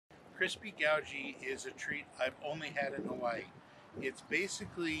Crispy Gau Gee is a treat I've only had in Hawaii. It's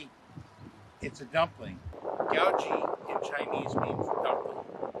basically, it's a dumpling. Gau Gee in Chinese means dumpling.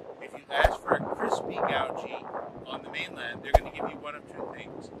 If you ask for a crispy Gau Gee on the mainland, they're going to give you one of two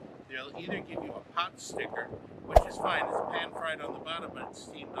things. They'll either give you a pot sticker, which is fine, it's pan fried on the bottom but it's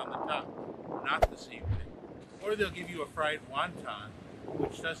steamed on the top. Not the same thing. Or they'll give you a fried wonton,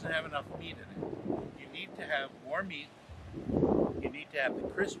 which doesn't have enough meat in it. You need to have more meat. You need to have the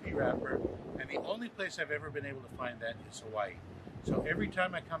crispy wrapper, and the only place I've ever been able to find that is Hawaii. So every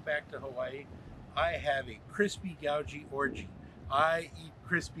time I come back to Hawaii, I have a Crispy Gau Gee orgy. I eat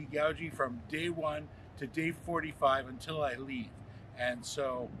Crispy Gau Gee from day 1 to day 45 until I leave. And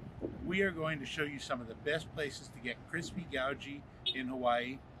so we are going to show you some of the best places to get Crispy Gau Gee in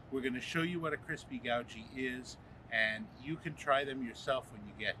Hawaii. We're going to show you what a Crispy Gau Gee is, and you can try them yourself when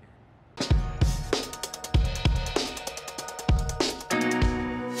you get here.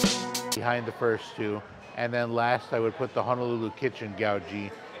 Behind the first two, and then last I would put the Honolulu Kitchen Gau Gee.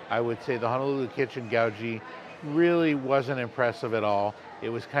 I would say the Honolulu Kitchen Gau Gee really wasn't impressive at all. It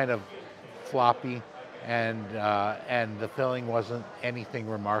was kind of floppy, and the filling wasn't anything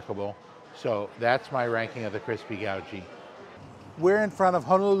remarkable. So that's my ranking of the Crispy Gau Gee. We're in front of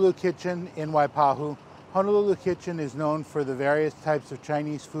Honolulu Kitchen in Waipahu. Honolulu Kitchen is known for the various types of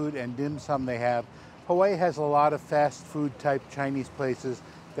Chinese food and dim sum they have. Hawaii has a lot of fast food type Chinese places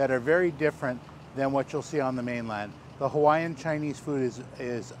that are very different than what you'll see on the mainland. The Hawaiian Chinese food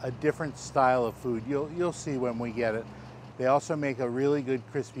is a different style of food. You'll see when we get it. They also make a really good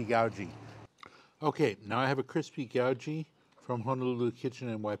Crispy Gau Gee. Okay, now I have a Crispy Gau Gee from Honolulu Kitchen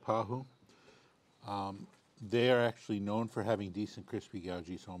in Waipahu. They are actually known for having decent Crispy Gau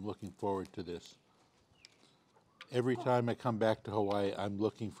Gee, so I'm looking forward to this. Every time I come back to Hawaii, I'm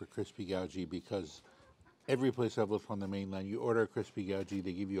looking for Crispy Gau Gee because every place I've looked on the mainland, you order a Crispy Gau Gee,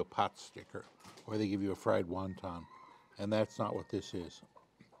 they give you a pot sticker, or they give you a fried wonton, and that's not what this is.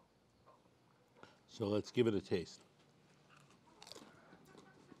 So let's give it a taste.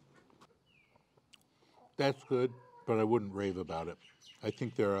 That's good, but I wouldn't rave about it. I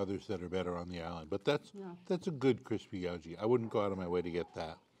think there are others that are better on the island, but that's a good Crispy Gau Gee. I wouldn't go out of my way to get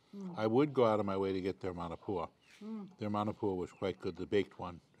that. I would go out of my way to get their manapua. Their manapua was quite good, the baked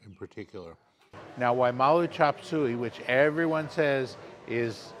one in particular. Now, Waimalu chop suey, which everyone says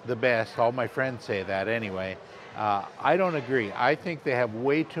is the best, all my friends say that anyway, I don't agree. I think they have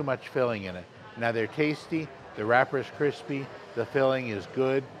way too much filling in it. Now, they're tasty, the wrapper's crispy, the filling is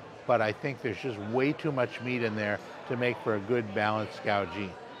good, but I think there's just way too much meat in there to make for a good balanced Gau Gee.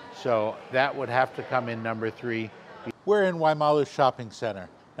 So that would have to come in number 3. We're in Waimalu Shopping Center.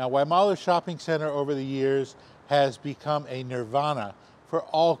 Now, Waimalu Shopping Center over the years has become a nirvana for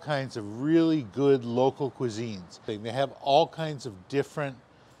all kinds of really good local cuisines. They have all kinds of different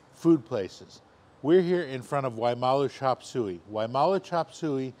food places. We're here in front of Waimalu Chop Suey. Waimalu Chop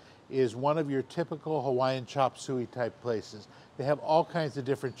Suey is one of your typical Hawaiian chop suey type places. They have all kinds of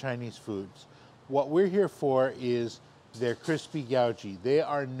different Chinese foods. What we're here for is their Crispy Gau Gee. They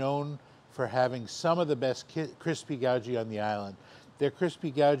are known for having some of the best Crispy Gau Gee on the island. Their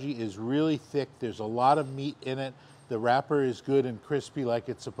Crispy Gau Gee is really thick. There's a lot of meat in it. The wrapper is good and crispy like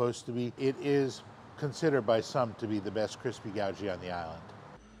it's supposed to be. It is considered by some to be the best Crispy Gau Gee on the island.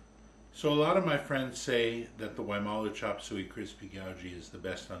 So a lot of my friends say that the Waimalu Chop Suey Crispy Gau Gee is the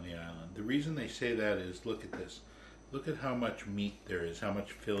best on the island. The reason they say that is, look at this. Look at how much meat there is, how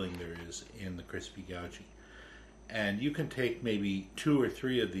much filling there is in the Crispy Gau Gee. And you can take maybe 2 or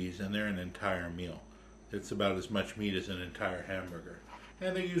 3 of these and they're an entire meal. It's about as much meat as an entire hamburger.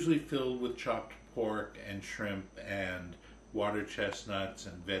 And they're usually filled with chopped pork and shrimp and water chestnuts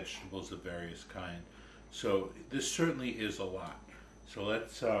and vegetables of various kinds. So this certainly is a lot. So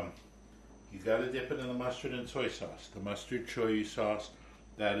let's, you gotta dip it in the mustard and soy sauce. The mustard shoyu sauce,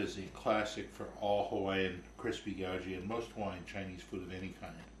 that is a classic for all Hawaiian Crispy Gau Gee and most Hawaiian Chinese food of any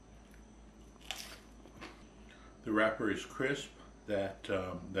kind. The wrapper is crisp, that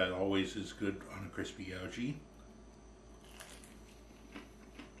always is good on a Crispy Gau Gee.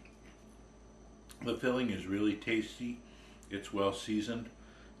 The filling is really tasty. It's well seasoned.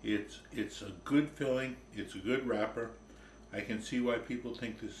 It's a good filling. It's a good wrapper. I can see why people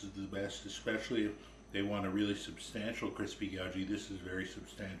think this is the best, especially if they want a really substantial Crispy Gau Gee. This is very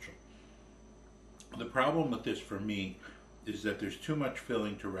substantial. The problem with this for me is that there's too much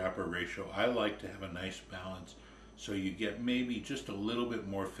filling to wrapper ratio. I like to have a nice balance, so you get maybe just a little bit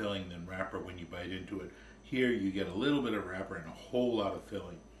more filling than wrapper when you bite into it. Here you get a little bit of wrapper and a whole lot of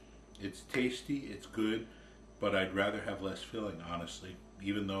filling. It's tasty, it's good, but I'd rather have less filling, honestly,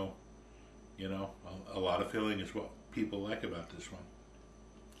 even though, you know, a lot of filling is what people like about this one.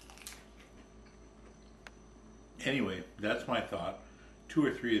 Anyway, that's my thought. 2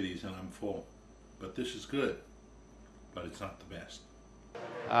 or 3 of these and I'm full. But this is good, but it's not the best.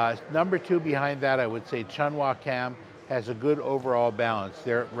 Number 2 behind that, I would say Chunwa Cam has a good overall balance.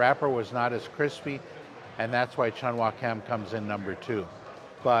 Their wrapper was not as crispy, and that's why Chunwa Cam comes in number 2.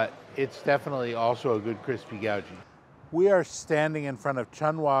 But it's definitely also a good Crispy Gau Gee. We are standing in front of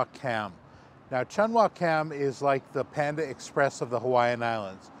Chunwa Cam. Now, Chunwa Cam is like the Panda Express of the Hawaiian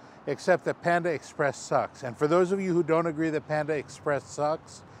Islands, except that Panda Express sucks. And for those of you who don't agree that Panda Express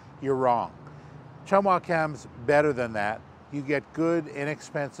sucks, you're wrong. Chunwa Cam's better than that. You get good,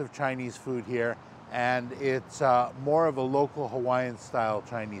 inexpensive Chinese food here, and it's more of a local Hawaiian-style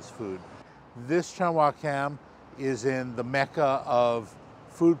Chinese food. This Chunwa Cam is in the mecca of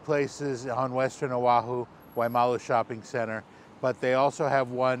food places on Western Oahu, Waimalu Shopping Center, but they also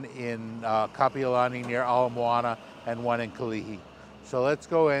have one in Kapiolani near Ala Moana and one in Kalihi. So let's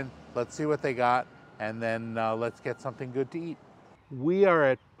go in, let's see what they got, and then let's get something good to eat. We are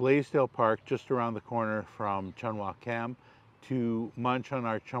at Blaisdell Park, just around the corner from Chunwa Cam, to munch on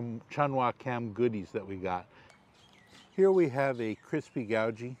our Chunwa Cam goodies that we got. Here we have a Crispy Gau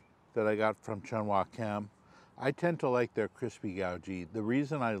Gee that I got from Chunwa Cam. I tend to like their Crispy Gau Gee. The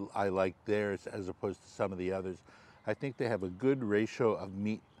reason I like theirs as opposed to some of the others, I think they have a good ratio of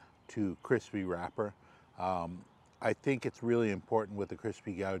meat to crispy wrapper. I think it's really important with the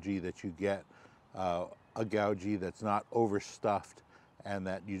Crispy Gau Gee that you get a Gau Gee that's not overstuffed and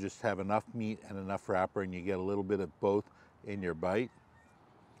that you just have enough meat and enough wrapper and you get a little bit of both in your bite.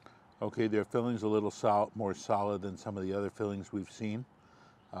 Okay, their filling's a little more solid than some of the other fillings we've seen.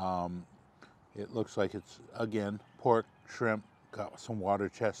 It looks like it's, again, pork, shrimp, got some water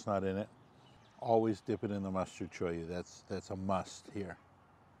chestnut in it. Always dip it in the mustard shoyu. That's a must here.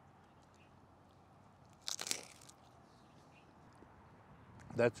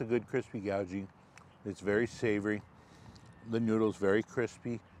 That's a good Crispy Gau Gee. It's very savory. The noodle's very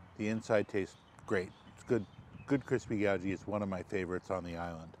crispy. The inside tastes great. It's good. Good Crispy Gau Gee. It's one of my favorites on the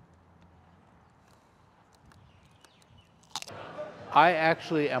island. I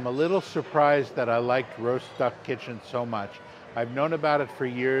actually am a little surprised that I liked Roast Duck Kitchen so much. I've known about it for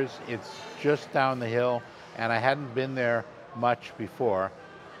years. It's just down the hill, and I hadn't been there much before.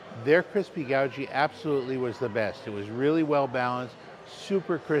 Their Crispy Gau Gee absolutely was the best. It was really well balanced,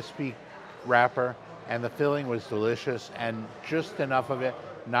 super crispy wrapper, and the filling was delicious, and just enough of it,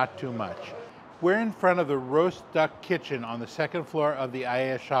 not too much. We're in front of the Roast Duck Kitchen on the 2nd floor of the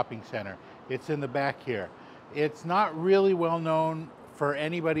Aiea Shopping Center. It's in the back here. It's not really well known for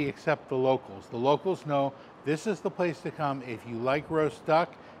anybody except the locals. The locals know this is the place to come if you like roast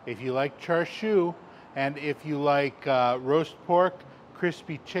duck, if you like char siu, and if you like roast pork,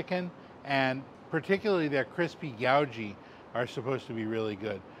 crispy chicken, and particularly their Crispy Gau Gee are supposed to be really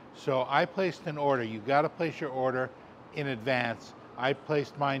good. So I placed an order. You've got to place your order in advance. I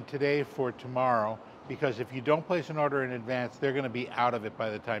placed mine today for tomorrow because if you don't place an order in advance, they're going to be out of it by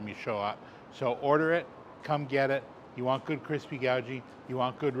the time you show up. So order it. Come get it. You want good Crispy Gau Gee, you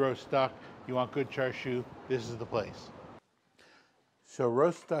want good roast duck, you want good char siu, this is the place. So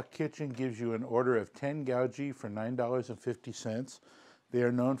Roast Duck Kitchen gives you an order of 10 Gau Gee for $9.50. They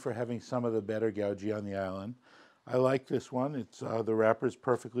are known for having some of the better Gau Gee on the island. I like this one. It's the wrapper's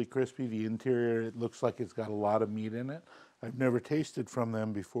perfectly crispy. The interior, it looks like it's got a lot of meat in it. I've never tasted from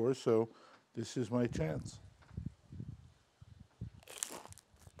them before, so this is my chance.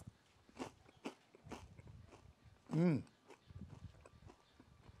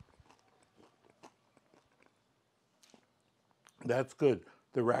 That's good.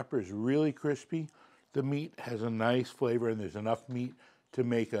 The wrapper is really crispy. The meat has a nice flavor, and there's enough meat to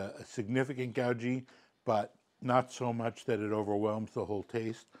make a significant Gau Gee, but not so much that it overwhelms the whole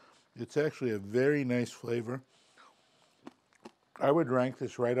taste. It's actually a very nice flavor. I would rank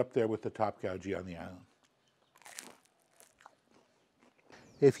this right up there with the top Gau Gee on the island.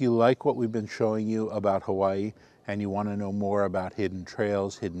 If you like what we've been showing you about Hawaii and you want to know more about hidden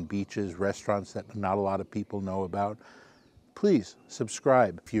trails, hidden beaches, restaurants that not a lot of people know about, please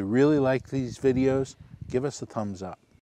subscribe. If you really like these videos, give us a thumbs up.